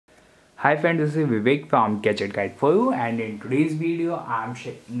Hi friends, this is Vivek from Gadget Guide for you, and in today's video I am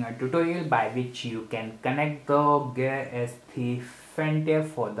sharing a tutorial by which you can connect the Gear S3 Frontier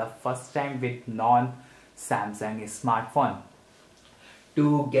for the first time with non-Samsung smartphone.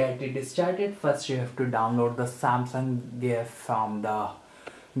 To get it started, first you have to download the Samsung Gear from the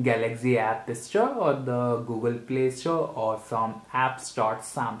Galaxy App Store or the Google Play Store or from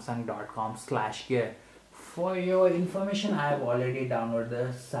apps.samsung.com/gear. For your information, I have already downloaded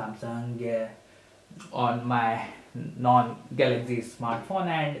the Samsung Gear on my non-Galaxy smartphone,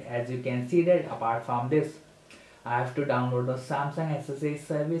 and as you can see that apart from this, I have to download the Samsung accessory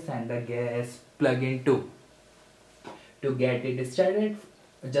service and the Gear S plugin too. To get it started,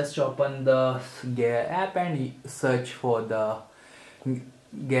 just open the Gear app and search for the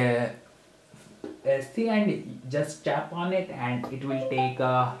Gear S3 and just tap on it, and it will take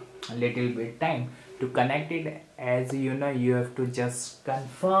a little bit time to connect it. As you know, you have to just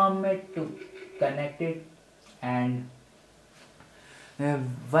confirm it to connect it, and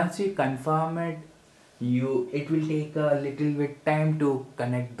once you confirm it, it will take a little bit time to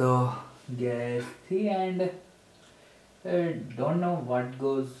connect the Gear S3, and don't know what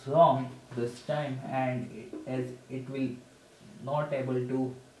goes wrong this time, and as it will not able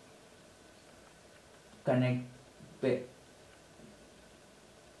to connect.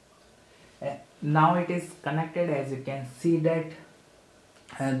 Now it is connected. As you can see that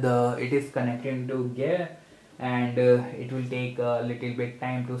it is connecting to Gear, and it will take a little bit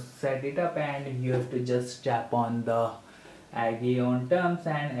time to set it up, and you have to just tap on the agree on terms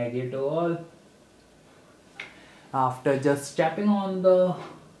and agree to all. After just tapping on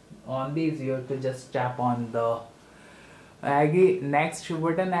these, you have to just tap on the agree next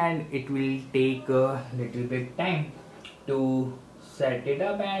button, and it will take a little bit time to set it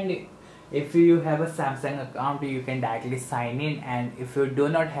up. And if you have a Samsung account, you can directly sign in, and if you do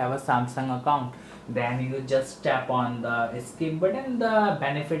not have a Samsung account, then you just tap on the escape button. The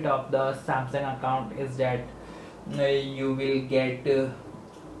benefit of the Samsung account is that you will get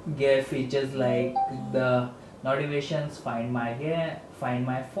Gear features like the notifications, find my Gear, find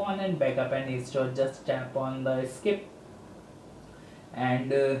my phone, and backup and restore. Just tap on the skip,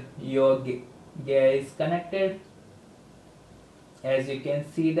 and your Gear is connected. As you can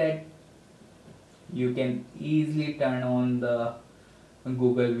see that you can easily turn on the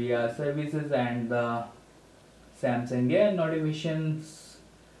Google VR services and the Samsung Gear notifications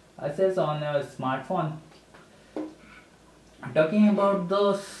access on your smartphone. Talking about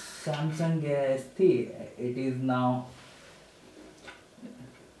the Samsung Gear S3, it is now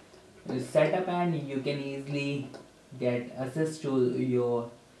set up, and you can easily get access to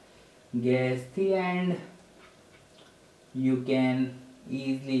your Gear S3, and you can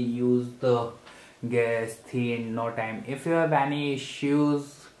easily use the Gear S3 in no time. If you have any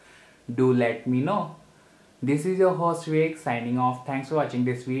issues, do let me know. This is your host Vivek signing off. Thanks for watching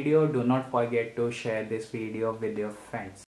this video. Do not forget to share this video with your friends.